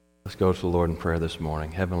Let's go to the Lord in prayer this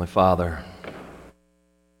morning. Heavenly Father,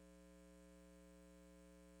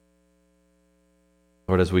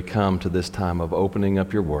 Lord, as we come to this time of opening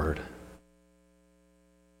up your word,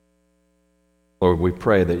 Lord, we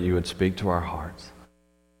pray that you would speak to our hearts.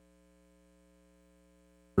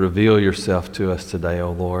 Reveal yourself to us today,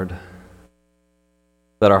 O Lord,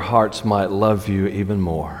 that our hearts might love you even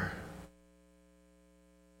more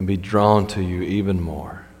and be drawn to you even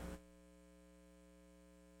more.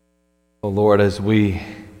 O Lord, as we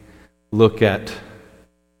look at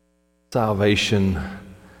salvation,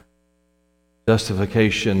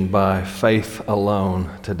 justification by faith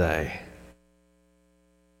alone today,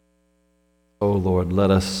 O Lord,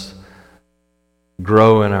 let us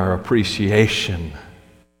grow in our appreciation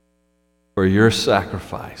for your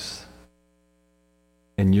sacrifice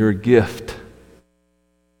and your gift,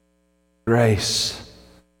 grace,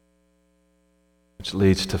 which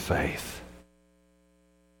leads to faith.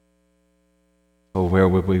 Oh, where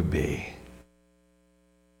would we be?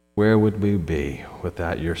 Where would we be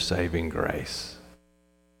without your saving grace?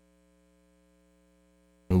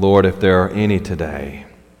 And Lord, if there are any today,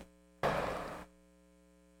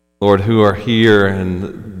 Lord, who are here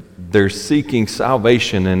and they're seeking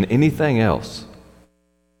salvation in anything else,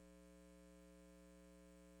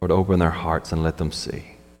 Lord, open their hearts and let them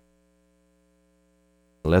see.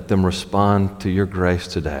 Let them respond to your grace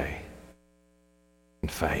today in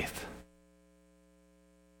faith.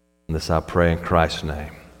 And this I pray in Christ's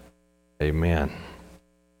name. Amen.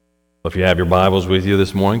 Well, if you have your Bibles with you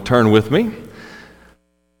this morning, turn with me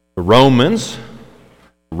to Romans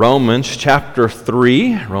chapter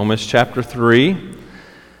 3. Romans chapter 3.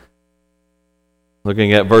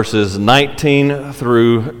 Looking at verses 19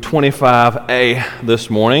 through 25a this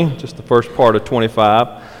morning, just the first part of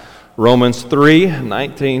 25. Romans 3,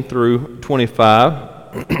 19 through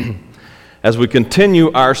 25. As we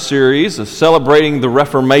continue our series of celebrating the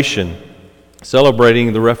Reformation.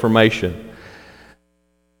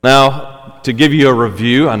 Now, to give you a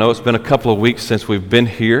review, I know it's been a couple of weeks since we've been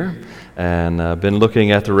here and been looking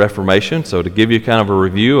at the Reformation. So to give you kind of a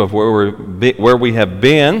review of where we have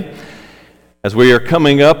been, as we are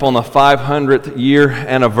coming up on the 500th year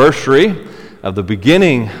anniversary of the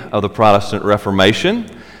beginning of the Protestant Reformation.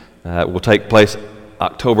 It will take place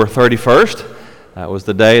October 31st. That was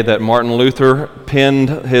the day that Martin Luther pinned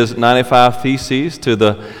his 95 Theses to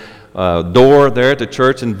the door there at the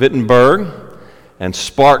church in Wittenberg and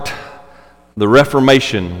sparked the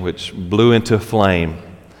Reformation, which blew into flame.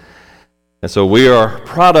 And so we are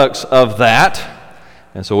products of that,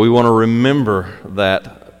 and so we want to remember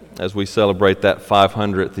that as we celebrate that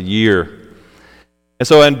 500th year. And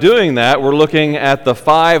so in doing that, we're looking at the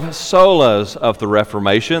 5 solas of the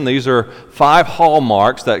Reformation. These are 5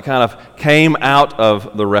 hallmarks that kind of came out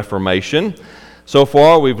of the Reformation. So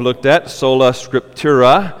far, we've looked at sola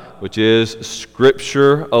scriptura, which is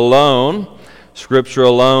Scripture alone. Scripture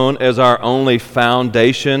alone is our only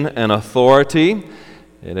foundation and authority.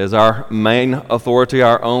 It is our main authority,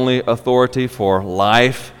 our only authority for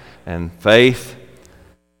life and faith.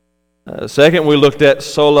 Second, we looked at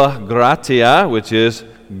sola gratia, which is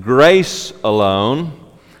grace alone.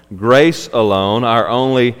 Grace alone, our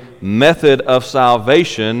only method of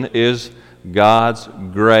salvation is God's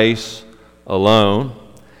grace alone.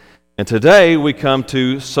 And today we come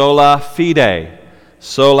to sola fide,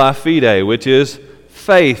 which is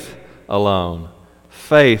faith alone.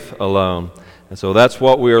 Faith alone. And so that's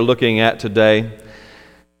what we are looking at today.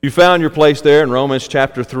 You found your place there in Romans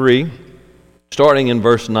chapter 3. Starting in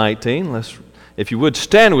verse 19, if you would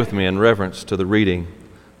stand with me in reverence to the reading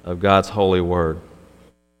of God's holy word.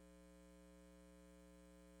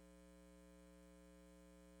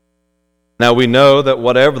 Now we know that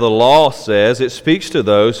whatever the law says, it speaks to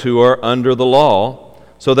those who are under the law,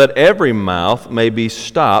 so that every mouth may be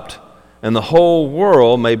stopped and the whole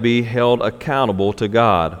world may be held accountable to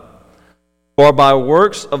God. For by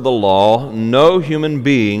works of the law, no human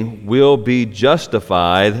being will be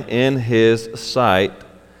justified in his sight,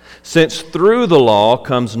 since through the law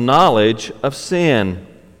comes knowledge of sin.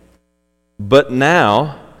 But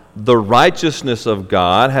now the righteousness of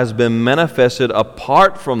God has been manifested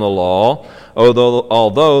apart from the law,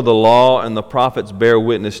 although the law and the prophets bear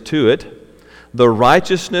witness to it, the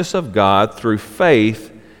righteousness of God through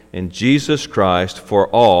faith in Jesus Christ for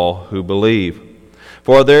all who believe.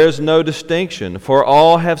 For there is no distinction, for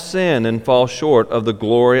all have sinned and fall short of the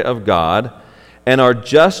glory of God, and are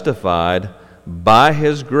justified by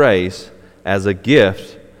His grace as a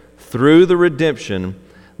gift through the redemption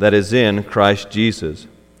that is in Christ Jesus,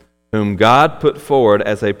 whom God put forward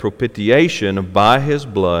as a propitiation by His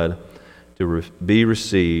blood to be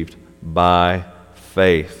received by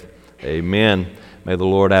faith. Amen. May the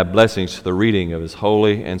Lord add blessings to the reading of His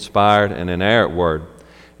holy, inspired, and inerrant Word,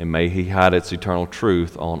 and may He hide its eternal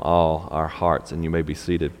truth on all our hearts. And you may be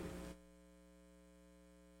seated.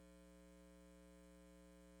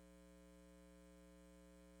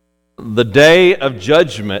 The day of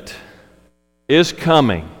judgment is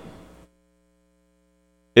coming.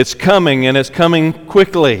 It's coming, and it's coming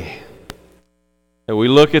quickly. And we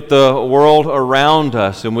look at the world around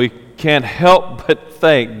us, and we can't help but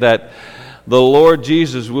think that the Lord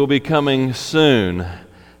Jesus will be coming soon,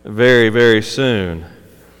 very, very soon.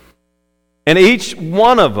 And each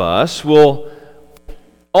one of us will,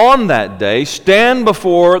 on that day, stand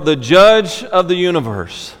before the judge of the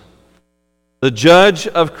universe, the judge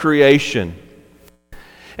of creation.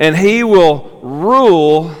 And He will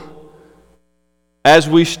rule as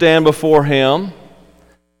we stand before Him.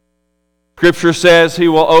 Scripture says He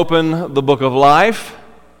will open the book of life,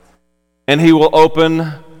 and He will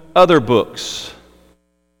open other books.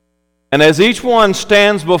 And as each one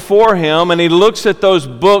stands before Him and he looks at those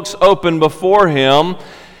books open before him,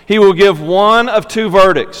 He will give one of two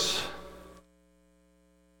verdicts.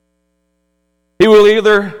 He will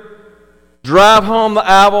either drive home the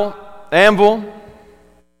anvil,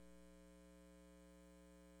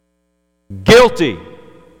 guilty,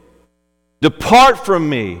 depart from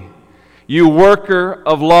me, you worker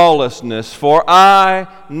of lawlessness, for I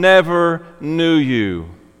never knew you.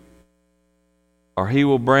 Or He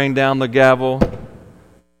will bring down the gavel,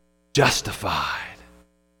 justified,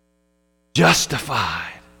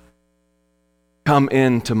 justified. Come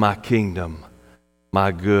into my kingdom,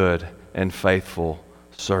 my good and faithful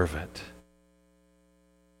servant.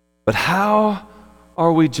 But how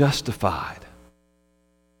are we justified?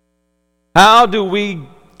 How do we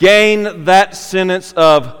gain that sentence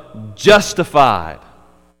of justified?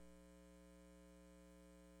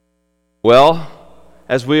 Well,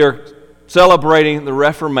 as we are celebrating the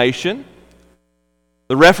Reformation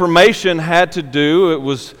had to do, it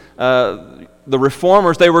was the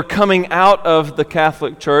Reformers, they were coming out of the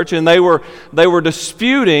Catholic Church, and they were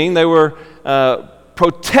disputing, they were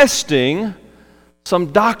protesting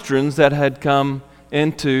some doctrines that had come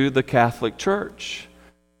into the Catholic Church.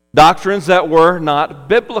 Doctrines that were not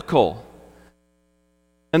biblical.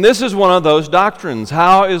 And this is one of those doctrines.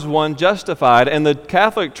 How is one justified? And the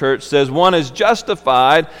Catholic Church says one is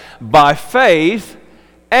justified by faith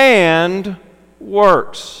and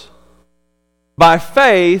works. By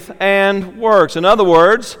faith and works. In other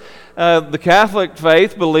words, the Catholic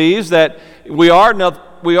faith believes that we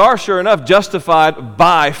are sure enough justified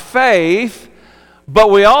by faith, but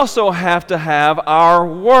we also have to have our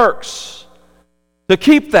works to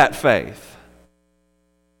keep that faith.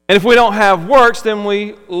 And if we don't have works, then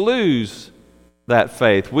we lose that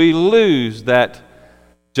faith. We lose that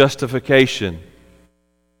justification.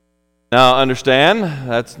 Now, understand,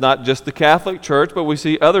 that's not just the Catholic Church, but we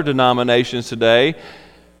see other denominations today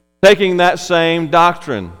taking that same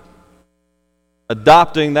doctrine,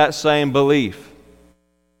 adopting that same belief.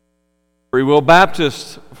 Free Will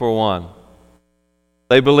Baptists, for one.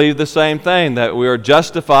 They believe the same thing, that we are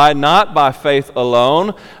justified not by faith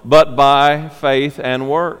alone, but by faith and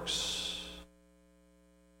works.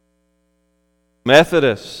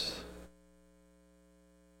 Methodists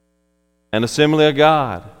and Assembly of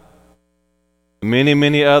God, many,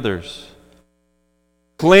 many others,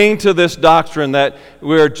 cling to this doctrine that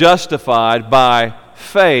we are justified by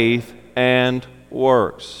faith and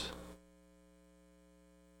works.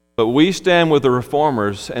 But we stand with the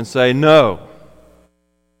Reformers and say, no,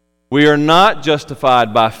 we are not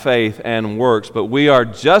justified by faith and works, but we are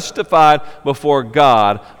justified before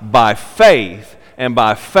God by faith and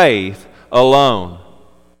by faith alone.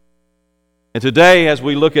 And today, as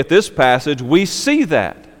we look at this passage, we see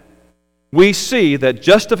that. We see that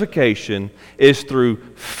justification is through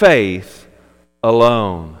faith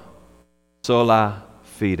alone. Sola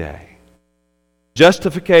fide.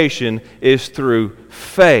 Justification is through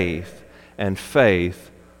faith and faith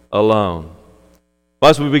alone. Well,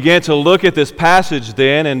 as we begin to look at this passage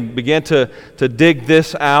then and begin to dig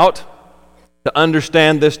this out, to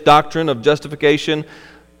understand this doctrine of justification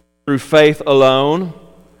through faith alone,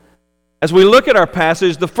 as we look at our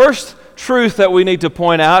passage, the first truth that we need to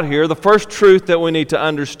point out here, the first truth that we need to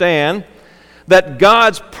understand, that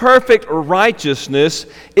God's perfect righteousness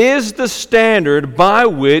is the standard by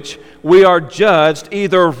which we are judged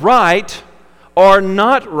either right or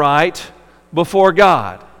not right before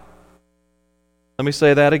God. Let me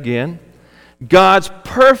say that again. God's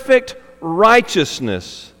perfect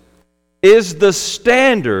righteousness is the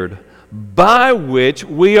standard by which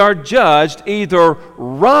we are judged either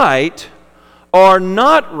right or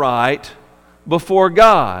not right before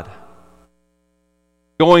God.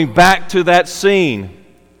 going back to that scene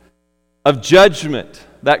of judgment,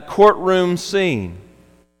 that courtroom scene.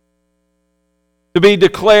 To be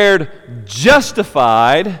declared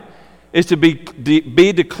justified is to be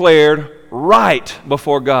declared right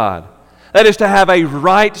before God. That is to have a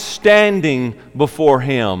right standing before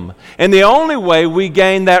Him. And the only way we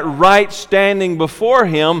gain that right standing before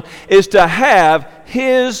Him is to have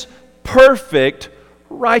His perfect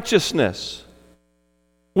righteousness.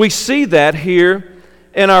 We see that here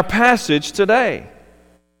in our passage today.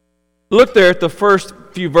 Look there at the first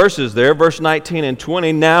few verses there, verse 19 and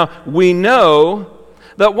 20. Now we know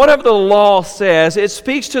that whatever the law says, it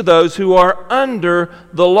speaks to those who are under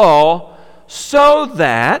the law, so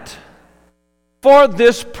that for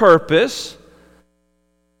this purpose,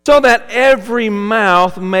 so that every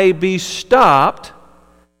mouth may be stopped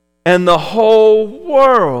and the whole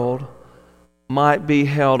world might be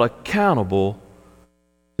held accountable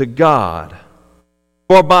to God.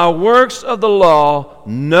 For by works of the law,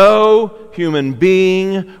 no human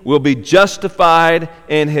being will be justified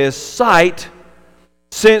in his sight,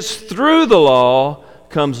 since through the law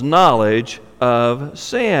comes knowledge of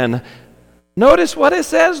sin. Notice what it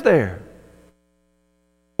says there.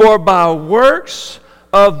 For by works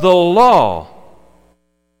of the law,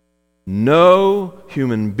 no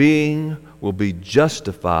human being will be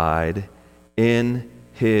justified in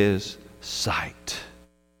his sight.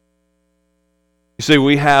 You see,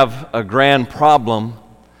 we have a grand problem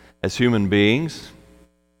as human beings.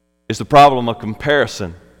 It's the problem of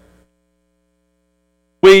comparison.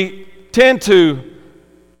 We tend to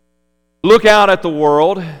look out at the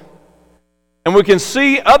world, and we can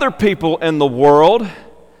see other people in the world,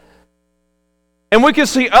 and we can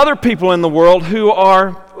see other people in the world who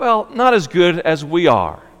are, well, not as good as we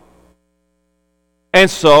are. And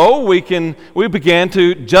so we began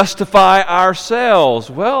to justify ourselves.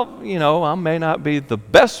 Well, I may not be the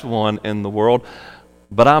best one in the world,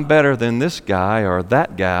 but I'm better than this guy or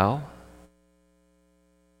that gal.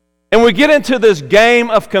 And we get into this game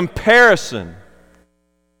of comparison.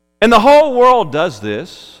 And the whole world does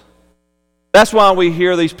this. That's why we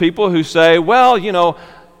hear these people who say, well,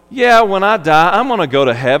 yeah, when I die, I'm going to go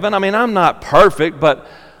to heaven. I mean, I'm not perfect, but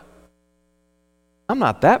I'm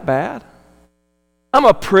not that bad. I'm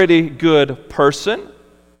a pretty good person.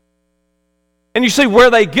 And you see, where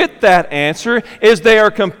they get that answer is they are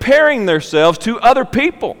comparing themselves to other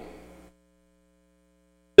people.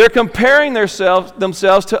 They're comparing themselves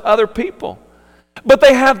to other people. But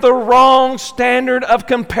they have the wrong standard of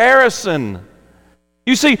comparison.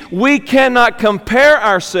 You see, we cannot compare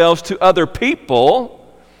ourselves to other people.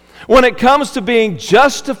 When it comes to being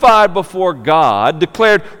justified before God,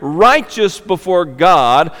 declared righteous before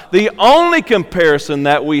God, the only comparison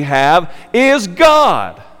that we have is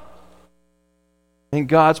God and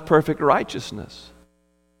God's perfect righteousness.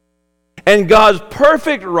 And God's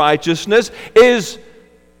perfect righteousness is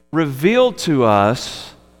revealed to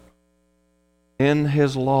us in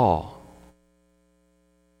His law.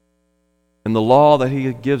 In the law that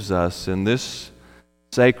He gives us in this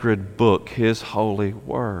sacred book, His holy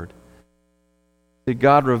word. See,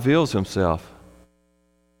 God reveals Himself.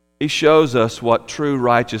 He shows us what true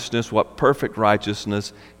righteousness, what perfect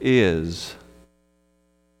righteousness is.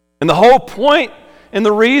 And the whole point and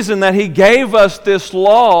the reason that He gave us this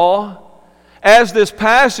law, as this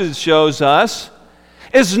passage shows us,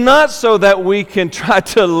 is not so that we can try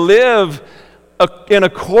to live in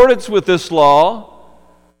accordance with this law,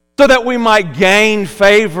 so that we might gain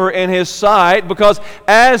favor in His sight, because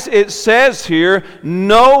as it says here,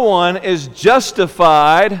 no one is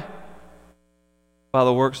justified by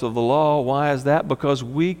the works of the law. Why is that? Because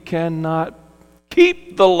we cannot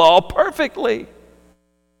keep the law perfectly.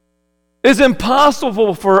 It's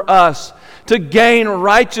impossible for us to gain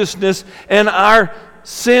righteousness in our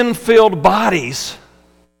sin-filled bodies.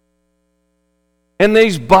 And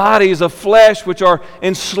these bodies of flesh which are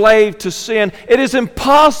enslaved to sin, it is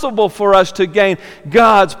impossible for us to gain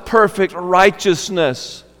God's perfect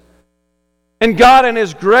righteousness. And God in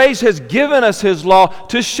His grace has given us His law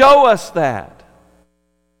to show us that.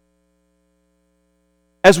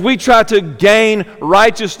 As we try to gain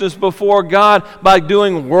righteousness before God by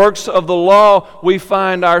doing works of the law, we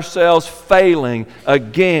find ourselves failing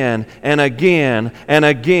again and again and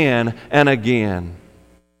again and again.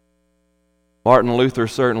 Martin Luther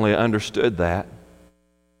certainly understood that.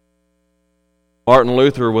 Martin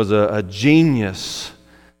Luther was a genius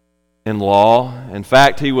in law. In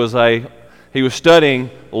fact, he was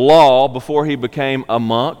studying law before he became a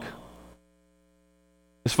monk.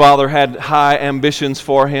 His father had high ambitions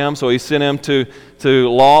for him, so he sent him to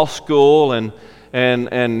law school,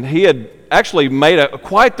 and he had actually made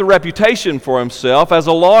quite the reputation for himself as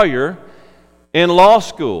a lawyer in law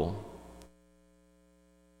school.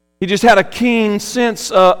 He just had a keen sense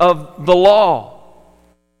of the law.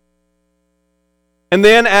 And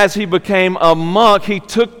then as he became a monk, he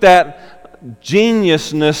took that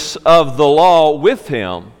geniusness of the law with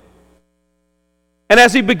him. And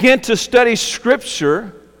as he began to study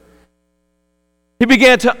Scripture, he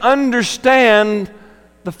began to understand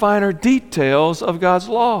the finer details of God's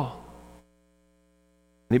law.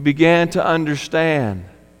 And he began to understand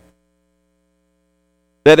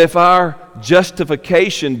that if our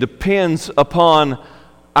justification depends upon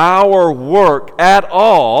our work at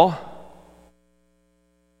all,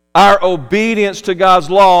 our obedience to God's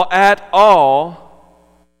law at all,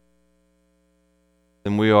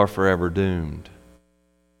 then we are forever doomed.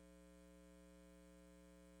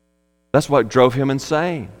 That's what drove him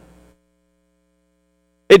insane.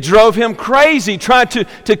 It drove him crazy trying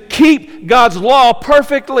to keep God's law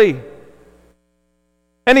perfectly.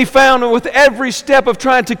 And he found with every step of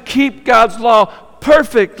trying to keep God's law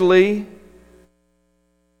perfectly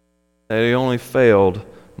that he only failed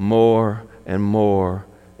more and more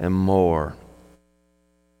and more.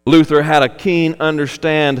 Luther had a keen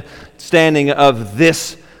understanding of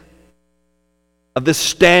this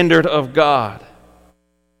standard of God,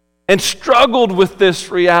 and struggled with this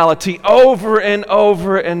reality over and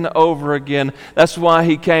over and over again. That's why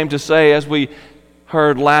he came to say, as we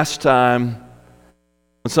heard last time,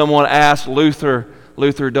 when someone asked Luther,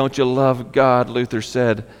 don't you love God? Luther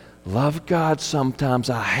said, love God sometimes,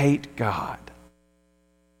 I hate God.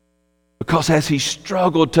 Because as he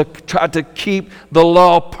struggled to try to keep the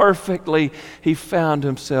law perfectly, he found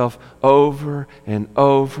himself over and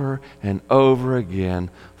over and over again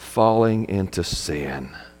falling into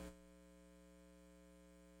sin.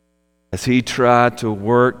 As he tried to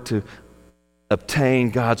work to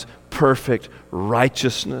obtain God's perfect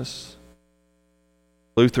righteousness,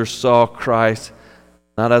 Luther saw Christ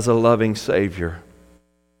not as a loving Savior,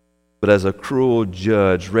 but as a cruel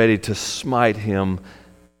judge ready to smite him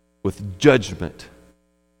with judgment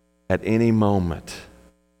at any moment.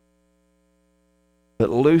 But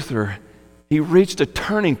Luther, he reached a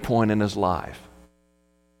turning point in his life.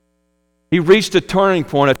 He reached a turning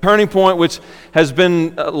point which has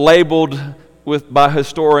been labeled by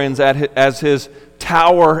historians as his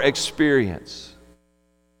tower experience.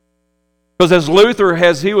 Because as Luther,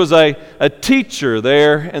 he was a teacher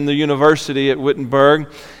there in the university at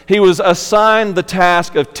Wittenberg, he was assigned the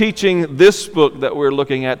task of teaching this book that we're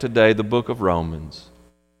looking at today, the book of Romans.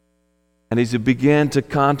 And as he began to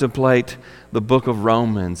contemplate the book of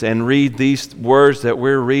Romans and read these words that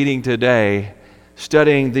we're reading today,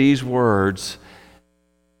 studying these words,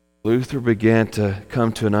 Luther began to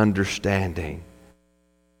come to an understanding.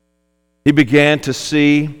 He began to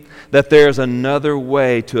see that there's another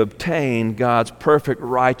way to obtain God's perfect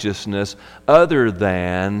righteousness other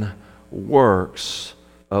than works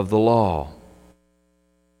of the law.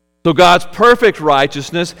 So God's perfect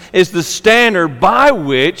righteousness is the standard by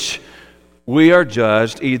which we are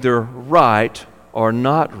judged either right or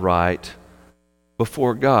not right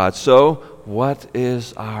before God. So what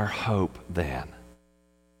is our hope then?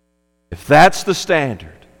 If that's the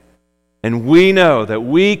standard, and we know that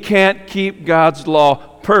we can't keep God's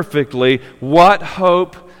law perfectly, what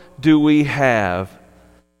hope do we have?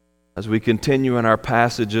 As we continue in our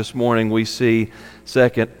passage this morning, we see,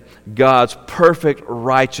 second, God's perfect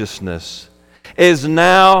righteousness is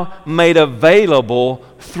now made available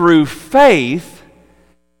through faith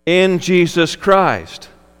in Jesus Christ.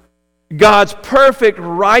 God's perfect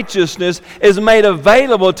righteousness is made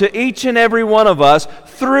available to each and every one of us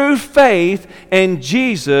through faith in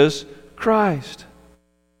Jesus Christ.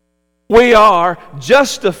 We are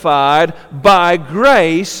justified by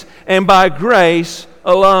grace and by grace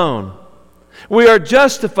alone. We are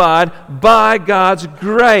justified by God's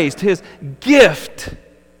grace, His gift.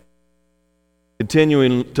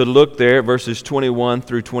 Continuing to look there at verses 21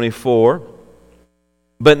 through 24.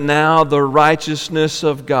 But now the righteousness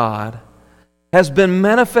of God has been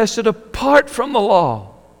manifested apart from the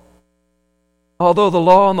law, although the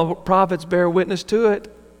law and the prophets bear witness to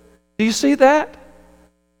it. Do you see that?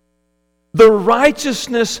 The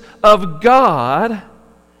righteousness of God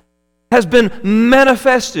has been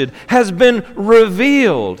manifested, has been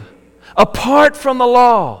revealed apart from the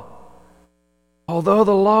law, although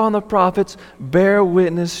the law and the prophets bear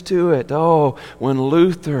witness to it. Oh, when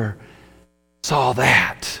Luther saw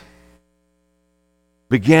that,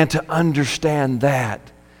 began to understand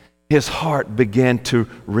that, his heart began to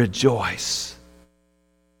rejoice.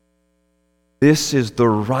 This is the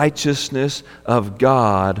righteousness of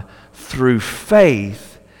God through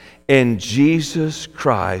faith in Jesus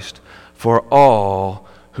Christ for all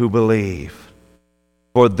who believe.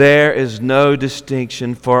 For there is no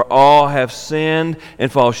distinction, for all have sinned and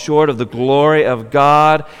fall short of the glory of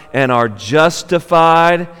God and are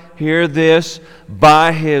justified, hear this,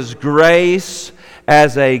 by His grace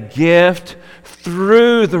as a gift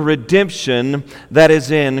through the redemption that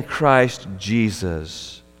is in Christ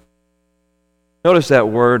Jesus. Notice that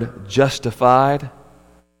word, justified.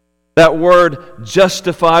 That word,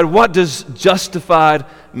 justified. What does justified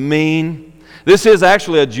mean? This is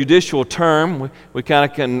actually a judicial term. We kind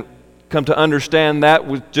of can come to understand that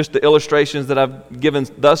with just the illustrations that I've given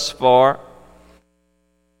thus far.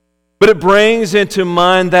 But it brings into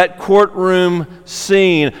mind that courtroom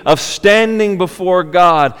scene of standing before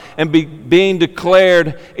God and being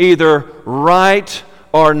declared either right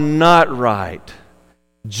or not right,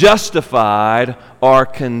 justified or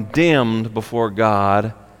condemned before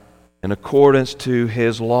God in accordance to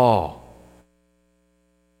His law.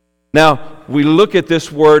 Now, we look at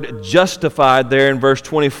this word justified there in verse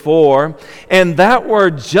 24, and that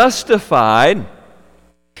word justified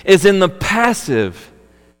is in the passive.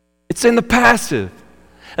 It's in the passive.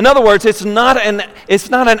 In other words, it's not an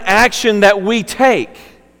action that we take.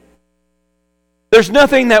 There's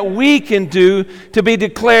nothing that we can do to be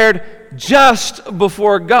declared just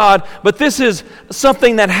before God, but this is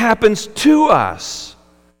something that happens to us.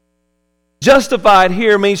 Justified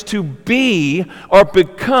here means to be or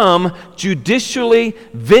become judicially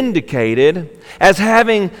vindicated as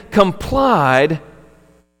having complied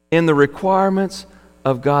in the requirements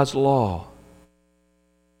of God's law.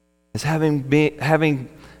 As having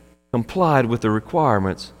complied with the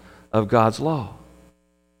requirements of God's law.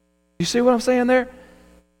 You see what I'm saying there?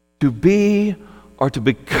 To be or to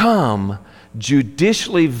become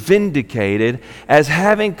judicially vindicated as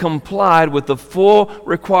having complied with the full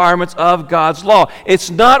requirements of God's law. It's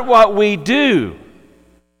not what we do,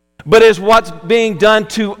 but it's what's being done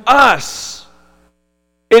to us.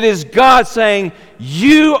 It is God saying,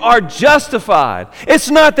 you are justified. It's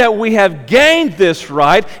not that we have gained this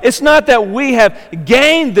right. It's not that we have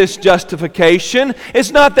gained this justification.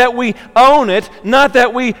 It's not that we own it, not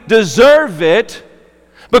that we deserve it.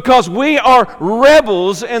 Because we are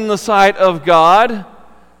rebels in the sight of God,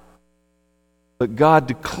 but God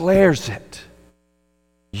declares it.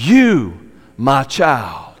 You, my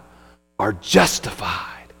child, are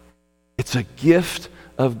justified. It's a gift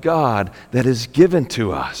of God that is given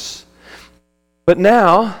to us. But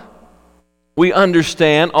now, we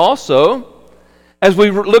understand also, as we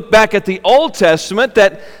look back at the Old Testament,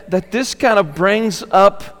 that this kind of brings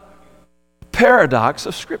up the paradox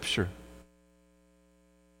of Scripture.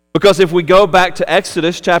 Because if we go back to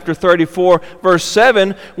Exodus chapter 34, verse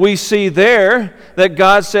 7, we see there that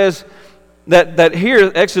God says, that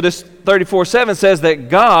here, Exodus 34, 7 says that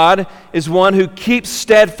God is one who keeps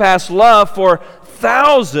steadfast love for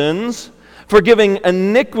thousands, forgiving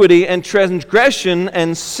iniquity and transgression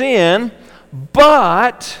and sin,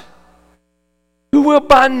 but who will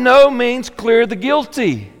by no means clear the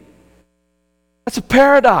guilty. That's a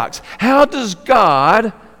paradox. How does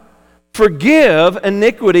God forgive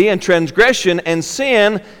iniquity and transgression and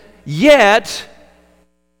sin, yet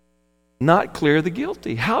not clear the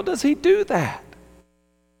guilty? How does He do that?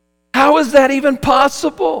 How is that even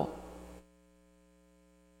possible?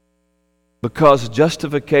 Because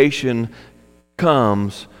justification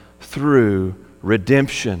comes through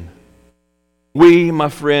redemption. We, my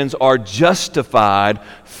friends, are justified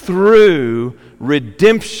through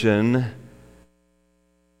redemption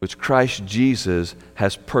which Christ Jesus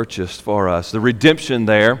has purchased for us. The redemption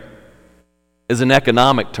there is an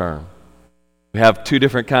economic term. We have two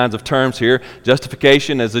different kinds of terms here.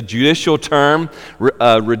 Justification is a judicial term.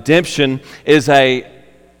 Redemption is an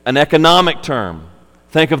economic term.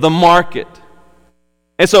 Think of the market.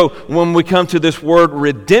 And so when we come to this word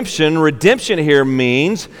redemption, redemption here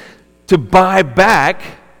means to buy back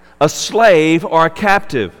a slave or a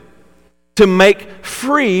captive, to make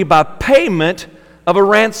free by payment of a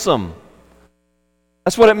ransom.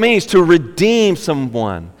 That's what it means to redeem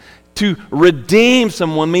someone. To redeem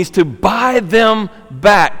someone means to buy them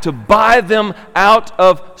back, to buy them out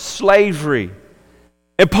of slavery.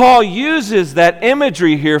 And Paul uses that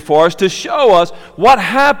imagery here for us to show us what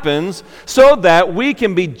happens so that we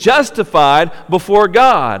can be justified before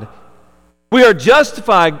God. We are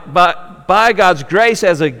justified by God's grace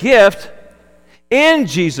as a gift in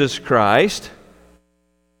Jesus Christ,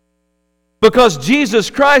 because Jesus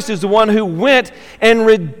Christ is the one who went and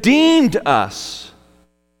redeemed us.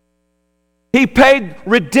 He paid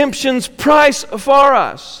redemption's price for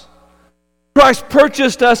us. Christ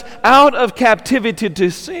purchased us out of captivity to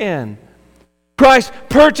sin. Christ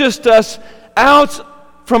purchased us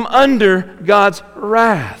out from under God's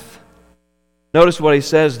wrath. Notice what he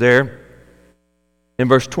says there in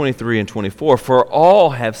verse 23 and 24. For all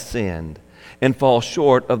have sinned and fall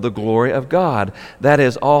short of the glory of God. That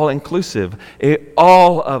is all inclusive.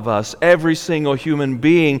 All of us, every single human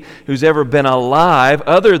being who's ever been alive,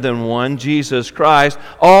 other than one, Jesus Christ,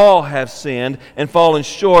 all have sinned and fallen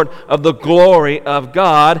short of the glory of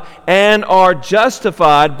God and are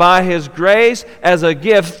justified by His grace as a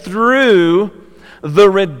gift through the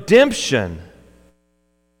redemption,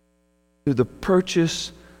 through the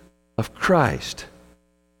purchase of Christ.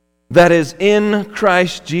 That is in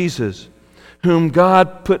Christ Jesus, whom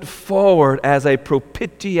God put forward as a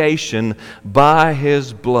propitiation by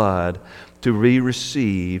His blood to be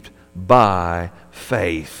received by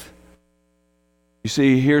faith. You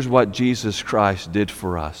see, here's what Jesus Christ did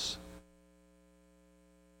for us.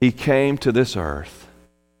 He came to this earth,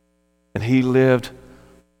 and He lived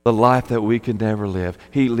the life that we could never live.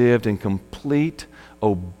 He lived in complete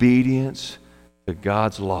obedience to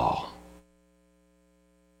God's law.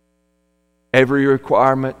 Every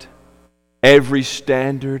requirement, every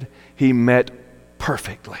standard, He met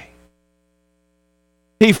perfectly.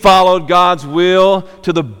 He followed God's will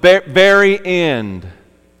to the very end,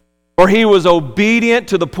 for He was obedient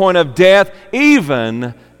to the point of death,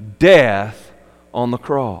 even death on the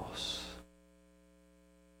cross.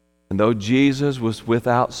 And though Jesus was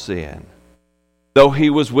without sin, though He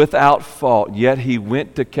was without fault, yet He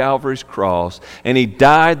went to Calvary's cross and He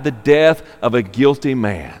died the death of a guilty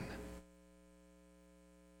man.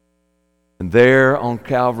 And there on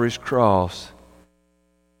Calvary's cross,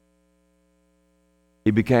 He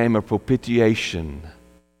became a propitiation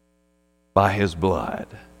by His blood.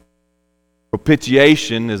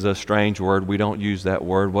 Propitiation is a strange word. We don't use that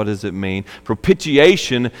word. What does it mean?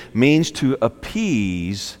 Propitiation means to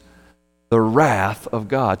appease the wrath of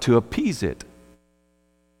God, to appease it.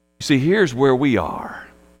 You see, here's where we are.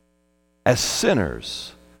 As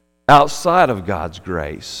sinners, outside of God's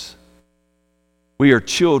grace, we are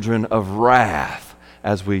children of wrath,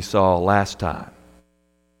 as we saw last time.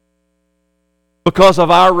 Because of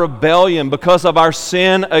our rebellion, because of our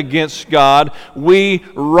sin against God, we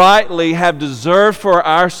rightly have deserved for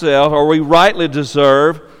ourselves, or we rightly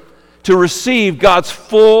deserve to receive God's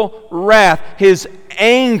full wrath, His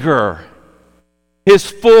anger, His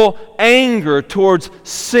full anger towards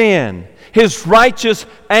sin, His righteous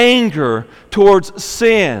anger towards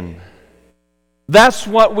sin. That's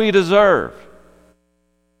what we deserve.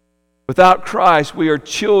 Without Christ, we are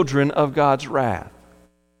children of God's wrath.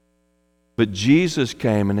 But Jesus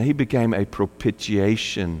came and He became a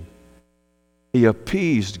propitiation. He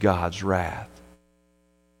appeased God's wrath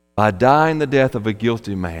by dying the death of a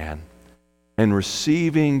guilty man and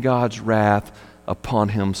receiving God's wrath upon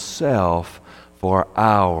Himself for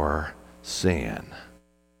our sin.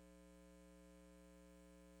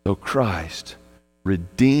 So Christ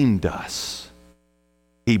redeemed us.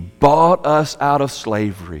 He bought us out of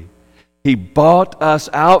slavery. He bought us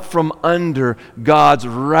out from under God's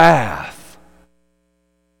wrath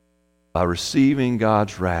by receiving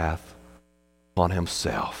God's wrath upon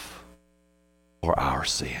Himself for our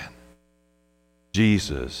sin.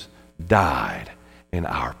 Jesus died in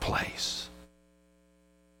our place.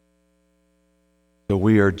 So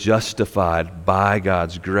we are justified by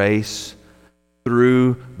God's grace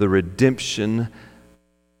through the redemption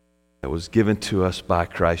that was given to us by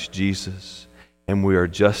Christ Jesus. And we are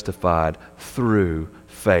justified through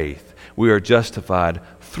faith. We are justified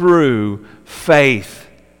through faith.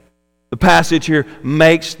 The passage here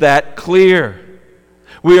makes that clear.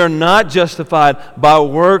 We are not justified by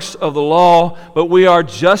works of the law, but we are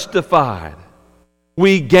justified.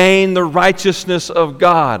 We gain the righteousness of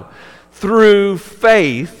God through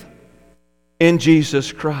faith in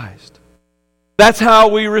Jesus Christ. That's how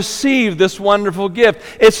we receive this wonderful gift.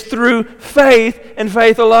 It's through faith and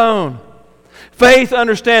faith alone. Faith,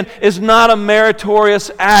 understand, is not a meritorious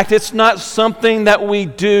act. It's not something that we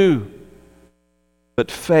do. But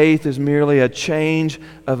faith is merely a change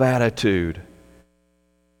of attitude.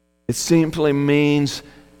 It simply means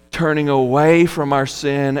turning away from our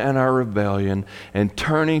sin and our rebellion and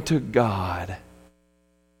turning to God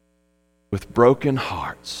with broken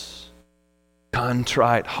hearts,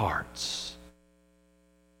 contrite hearts.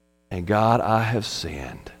 And God, I have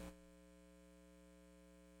sinned.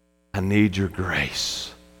 I need your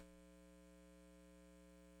grace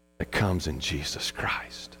that comes in Jesus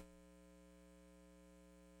Christ.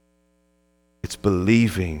 It's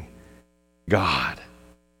believing God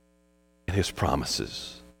and His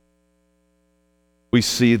promises. We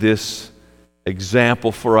see this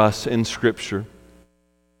example for us in Scripture.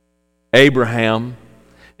 Abraham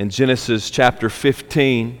in Genesis chapter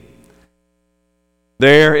 15.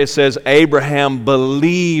 There it says, Abraham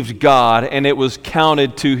believed God, and it was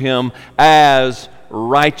counted to him as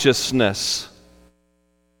righteousness.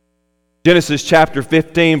 Genesis chapter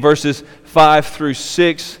 15, verses 5 through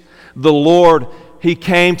 6, the Lord, He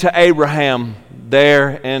came to Abraham there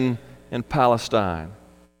in Palestine.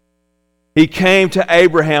 He came to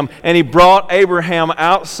Abraham, and He brought Abraham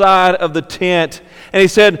outside of the tent, and He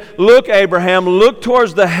said, "Look, Abraham, look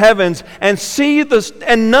towards the heavens and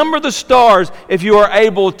and number the stars if you are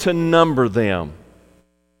able to number them."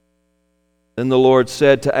 Then the Lord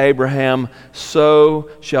said to Abraham, "So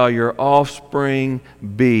shall your offspring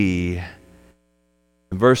be."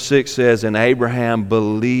 And verse 6 says, "And Abraham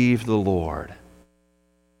believed the Lord,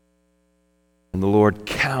 and the Lord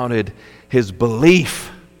counted his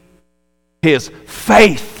belief," his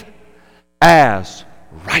faith, as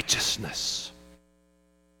righteousness.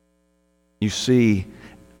 You see,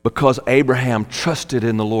 because Abraham trusted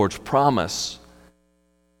in the Lord's promise,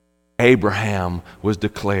 Abraham was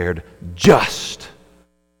declared just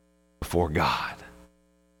before God.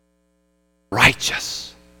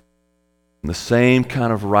 Righteous. And the same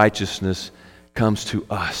kind of righteousness comes to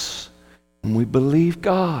us when we believe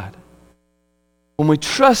God. When we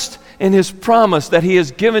trust in His promise that He has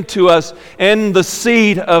given to us in the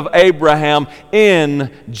seed of Abraham,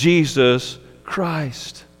 in Jesus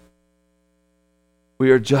Christ. We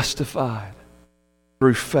are justified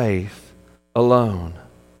through faith alone.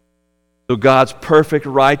 So God's perfect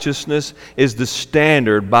righteousness is the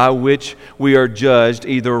standard by which we are judged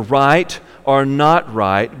either right or not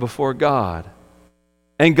right before God.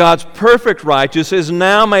 And God's perfect righteousness is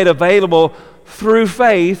now made available through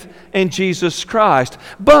faith in Jesus Christ.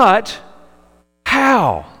 But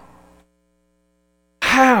how?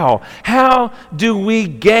 How do we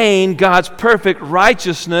gain God's perfect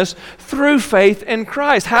righteousness through faith in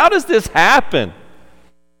Christ? How does this happen?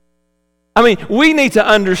 I mean, we need to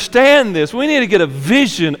understand this. We need to get a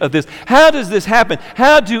vision of this. How does this happen?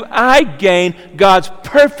 How do I gain God's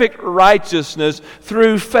perfect righteousness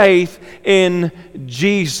through faith in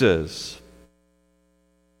Jesus?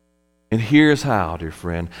 And here's how, dear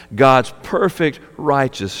friend. God's perfect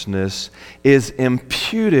righteousness is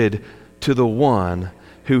imputed to the one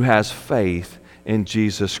who has faith in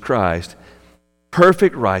Jesus Christ.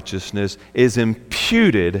 Perfect righteousness is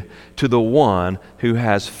imputed to the one who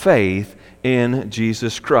has faith in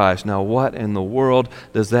Jesus Christ. Now, what in the world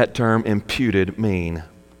does that term imputed mean?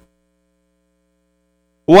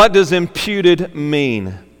 What does imputed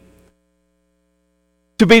mean?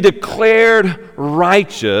 To be declared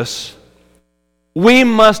righteous, we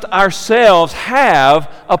must ourselves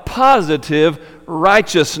have a positive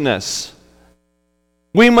righteousness.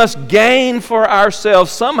 We must gain for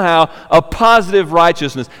ourselves somehow a positive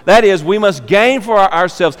righteousness. That is, we must gain for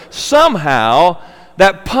ourselves somehow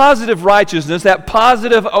that positive righteousness, that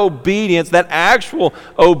positive obedience, that actual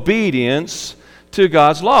obedience to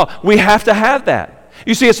God's law. We have to have that.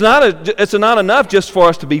 You see, it's not enough just for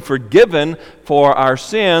us to be forgiven for our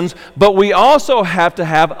sins, but we also have to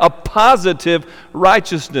have a positive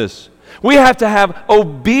righteousness. We have to have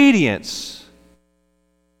obedience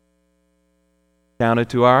counted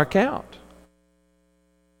to our account.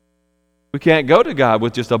 We can't go to God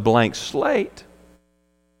with just a blank slate.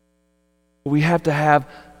 We have to have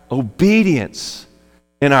obedience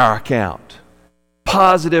in our account,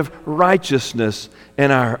 positive righteousness in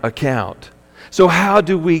our account. So how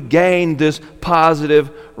do we gain this positive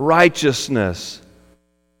righteousness?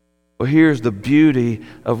 Well, here's the beauty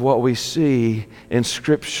of what we see in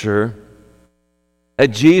Scripture, that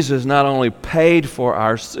Jesus not only paid for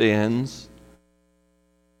our sins,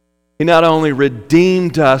 He not only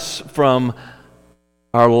redeemed us from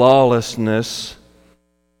our lawlessness,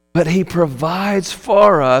 but He provides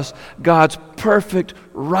for us God's perfect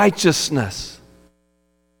righteousness.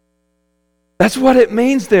 That's what it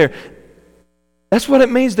means there. That's what it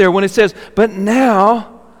means there when it says, "But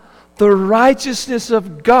now the righteousness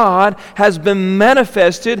of God has been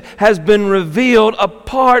manifested, has been revealed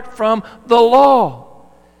apart from the law."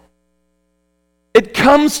 It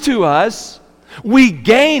comes to us, we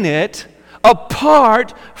gain it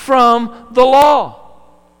apart from the law.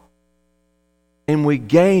 And we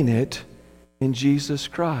gain it in Jesus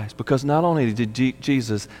Christ. Because not only did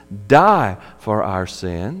Jesus die for our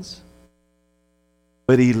sins,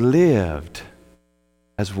 but He lived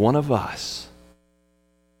as one of us,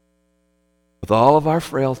 with all of our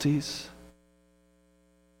frailties,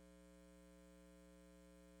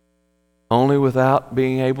 only without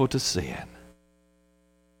being able to sin.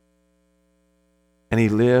 And He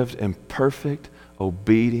lived in perfect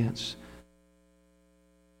obedience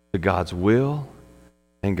to God's will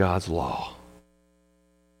and God's law.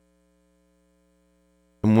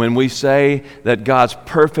 And when we say that God's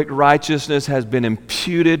perfect righteousness has been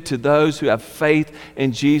imputed to those who have faith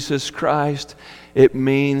in Jesus Christ, it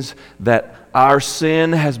means that our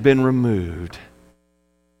sin has been removed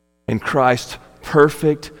and Christ's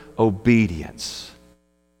perfect obedience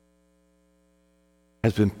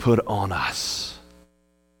has been put on us,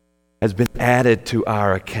 has been added to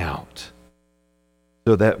our account,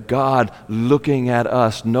 so that God, looking at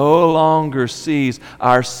us, no longer sees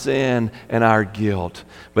our sin and our guilt,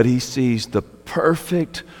 but He sees the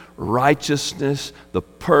perfect righteousness, the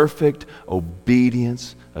perfect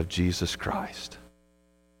obedience of Jesus Christ.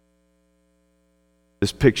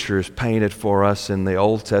 This picture is painted for us in the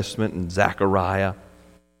Old Testament in Zechariah.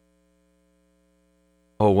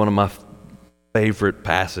 Oh, one of my favorite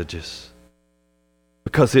passages,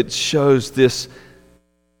 because it shows this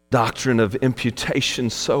doctrine of imputation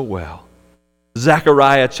so well.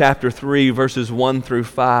 Zechariah chapter 3, verses 1 through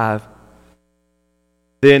 5.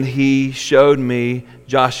 Then he showed me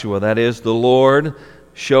Joshua, that is the Lord,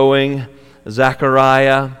 showing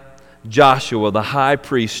Zechariah Joshua, the high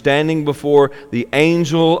priest, standing before the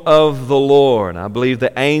angel of the Lord. I believe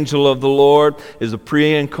the angel of the Lord is the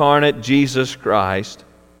pre-incarnate Jesus Christ.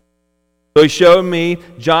 So he showed me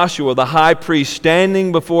Joshua, the high priest,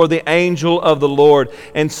 standing before the angel of the Lord,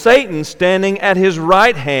 and Satan standing at his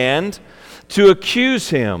right hand to accuse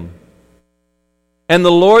him. And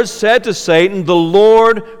the Lord said to Satan, "The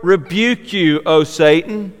Lord rebuke you, O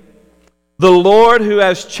Satan. The Lord who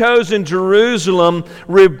has chosen Jerusalem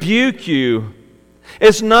rebuke you.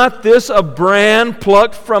 Is not this a brand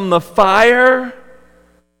plucked from the fire?"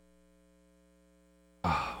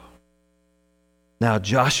 Now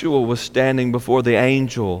Joshua was standing before the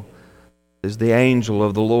angel, is the angel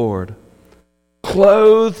of the Lord,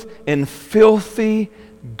 clothed in filthy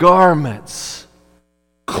garments,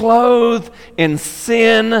 clothed in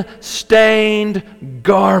sin-stained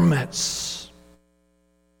garments.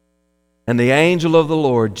 And the angel of the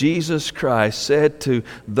Lord, Jesus Christ, said to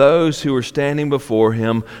those who were standing before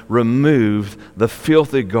him, "Remove the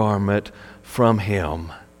filthy garment from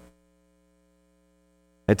him."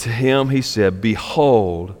 And to him he said,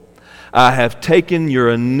 "Behold, I have taken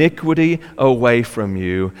your iniquity away from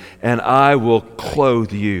you, and I will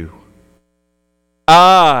clothe you.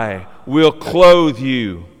 I will clothe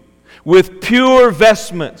you with pure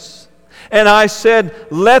vestments." And I said,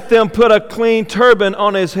 "Let them put a clean turban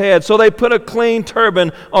on his head." So they put a clean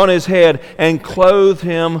turban on his head and clothed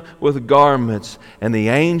him with garments. And the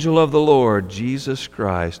angel of the Lord, Jesus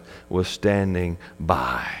Christ, was standing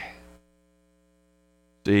by.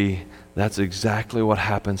 See, that's exactly what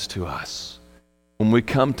happens to us when we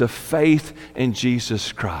come to faith in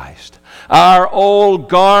Jesus Christ. Our old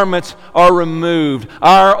garments are removed.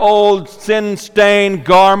 Our old sin-stained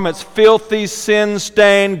garments, filthy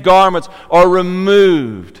sin-stained garments, are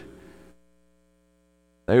removed.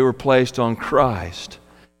 They were placed on Christ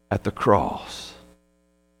at the cross.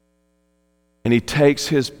 And He takes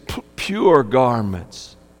His pure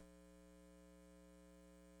garments,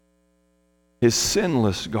 His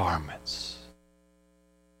sinless garments,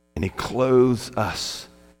 and He clothes us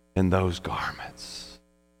in those garments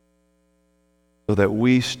so that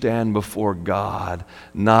we stand before God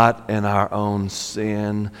not in our own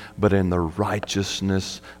sin, but in the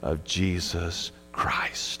righteousness of Jesus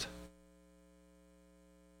Christ.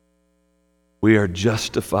 We are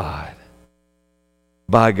justified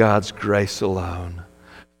by God's grace alone,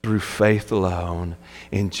 through faith alone,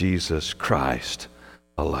 in Jesus Christ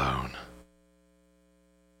alone.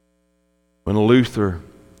 When Luther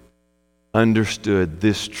understood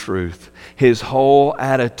this truth, his whole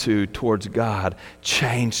attitude towards God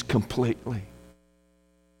changed completely.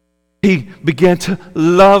 He began to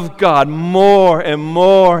love God more and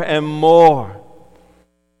more and more.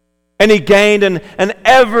 And he gained an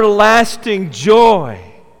everlasting joy.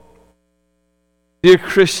 Dear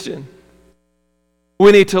Christian,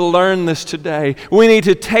 we need to learn this today. We need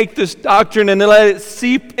to take this doctrine and let it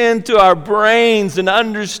seep into our brains and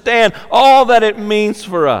understand all that it means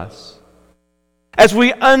for us. As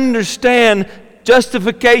we understand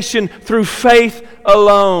justification through faith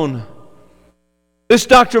alone, this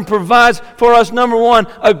doctrine provides for us, number one,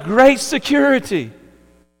 a great security.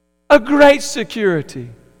 A great security.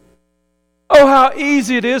 Oh, how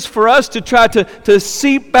easy it is for us to try to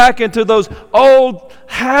seep back into those old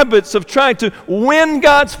habits of trying to win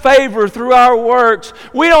God's favor through our works.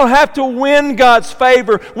 We don't have to win God's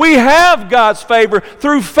favor. We have God's favor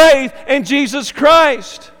through faith in Jesus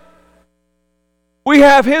Christ. We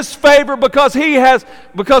have His favor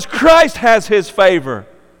because Christ has His favor.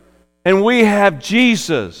 and we have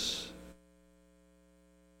Jesus.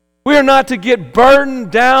 We are not to get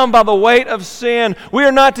burdened down by the weight of sin. We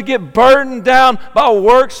are not to get burdened down by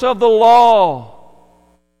works of the law.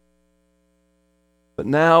 But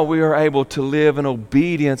now we are able to live in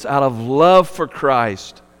obedience out of love for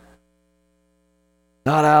Christ,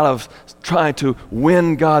 not out of trying to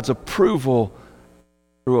win God's approval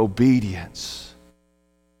through obedience.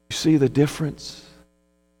 You see the difference?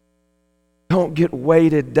 Don't get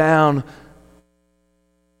weighted down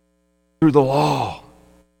through the law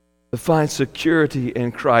to find security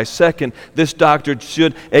in Christ. Second, this doctrine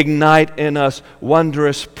should ignite in us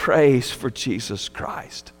wondrous praise for Jesus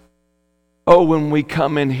Christ. Oh, when we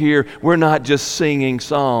come in here, we're not just singing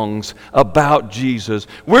songs about Jesus.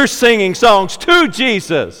 We're singing songs to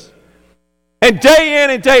Jesus. And day in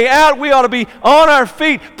and day out, we ought to be on our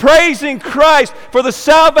feet praising Christ for the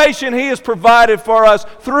salvation He has provided for us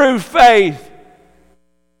through faith.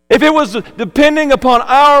 If it was depending upon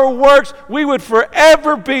our works, we would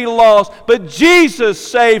forever be lost. But Jesus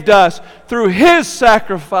saved us through His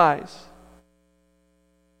sacrifice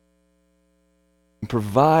and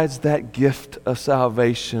provides that gift of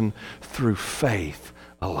salvation through faith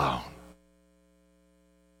alone.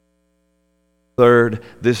 Third,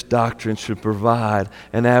 this doctrine should provide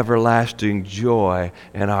an everlasting joy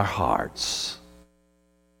in our hearts.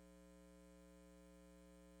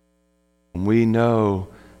 We know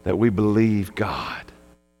that we believe God.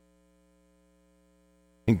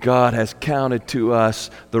 And God has counted to us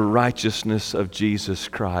the righteousness of Jesus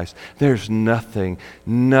Christ. There's nothing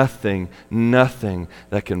that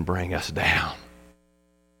can bring us down.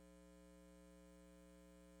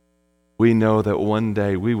 We know that one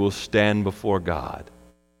day we will stand before God,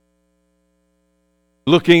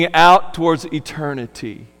 looking out towards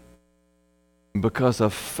eternity. Because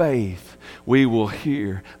of faith, we will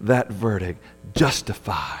hear that verdict,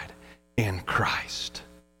 justified in Christ.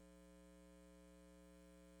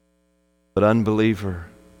 But unbeliever,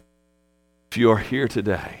 if you are here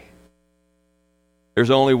today, there's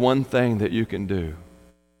only one thing that you can do.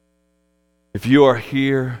 If you are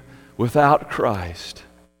here without Christ,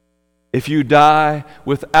 if you die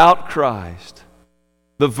without Christ,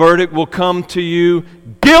 the verdict will come to you,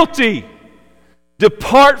 guilty,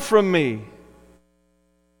 depart from me,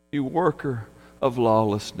 you worker of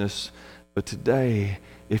lawlessness. But today,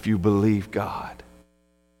 if you believe God,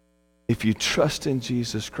 if you trust in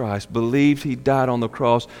Jesus Christ, believed He died on the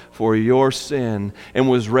cross for your sin and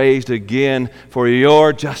was raised again for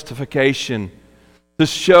your justification, to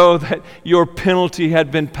show that your penalty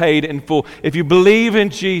had been paid in full. If you believe in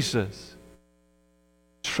Jesus,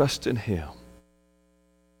 trust in Him,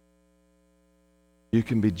 you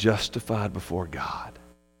can be justified before God.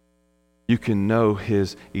 You can know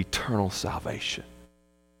His eternal salvation.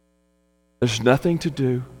 There's nothing to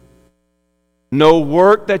do, no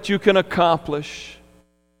work that you can accomplish,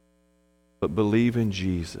 but believe in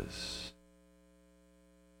Jesus.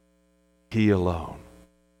 He alone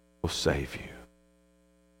will save you.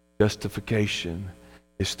 Justification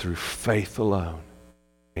is through faith alone,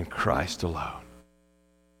 in Christ alone,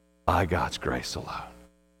 by God's grace alone.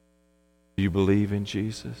 Do you believe in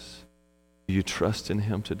Jesus? Do you trust in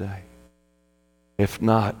Him today? If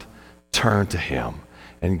not, turn to Him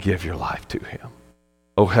and give your life to Him.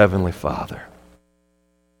 Oh, Heavenly Father,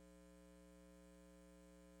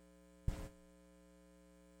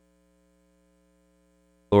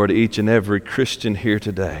 Lord, each and every Christian here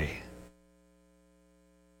today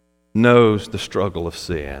knows the struggle of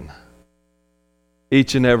sin.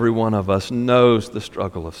 Each and every one of us knows the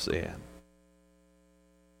struggle of sin.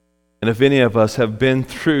 And if any of us have been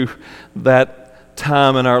through that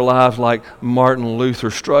time in our lives like Martin Luther,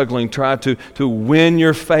 struggling, trying to win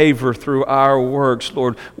your favor through our works,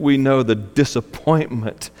 Lord, we know the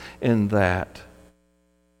disappointment in that.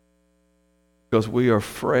 Because we are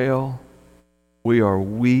frail, we are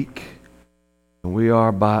weak, and we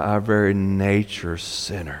are by our very nature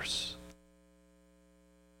sinners.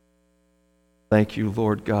 Thank you,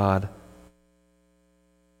 Lord God,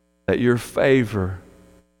 that your favor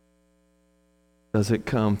doesn't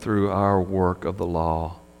come through our work of the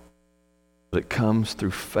law, but it comes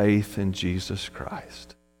through faith in Jesus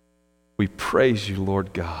Christ. We praise you,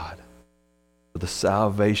 Lord God, for the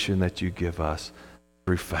salvation that you give us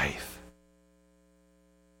through faith.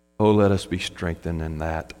 Oh, let us be strengthened in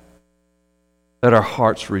that. Let our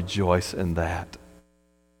hearts rejoice in that.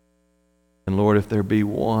 And Lord, if there be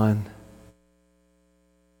one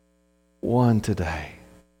today,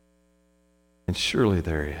 and surely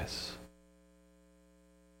there is,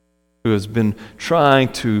 who has been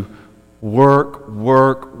trying to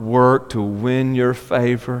work to win your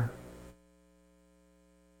favor,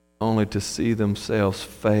 only to see themselves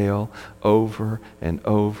fail over and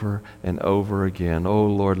over and over again. Oh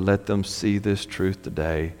Lord, let them see this truth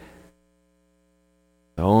today.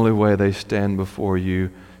 The only way they stand before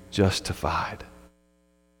you justified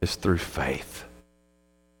is through faith.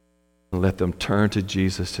 And let them turn to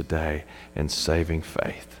Jesus today in saving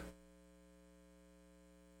faith.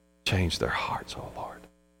 Change their hearts, oh Lord.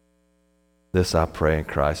 This I pray in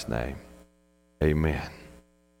Christ's name. Amen.